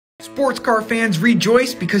Sports car fans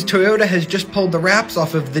rejoice because Toyota has just pulled the wraps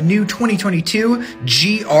off of the new 2022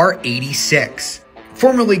 GR86.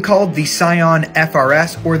 Formerly called the Scion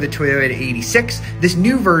FRS or the Toyota 86, this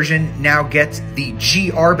new version now gets the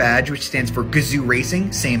GR badge, which stands for Gazoo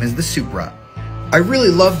Racing, same as the Supra. I really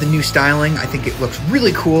love the new styling. I think it looks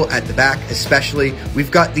really cool at the back especially.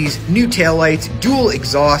 We've got these new taillights, dual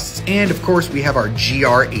exhausts, and of course we have our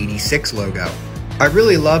GR86 logo. I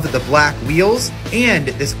really love the black wheels and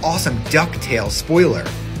this awesome ducktail spoiler.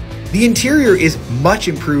 The interior is much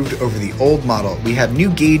improved over the old model. We have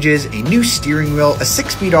new gauges, a new steering wheel, a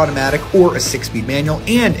 6-speed automatic or a 6-speed manual,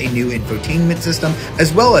 and a new infotainment system,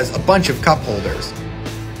 as well as a bunch of cup holders.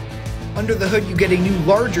 Under the hood, you get a new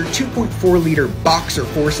larger 2.4-liter Boxer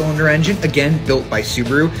 4-cylinder engine, again built by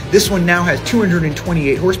Subaru. This one now has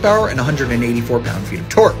 228 horsepower and 184 pound-feet of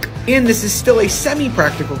torque. And this is still a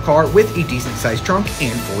semi-practical car with a decent-sized trunk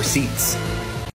and 4 seats.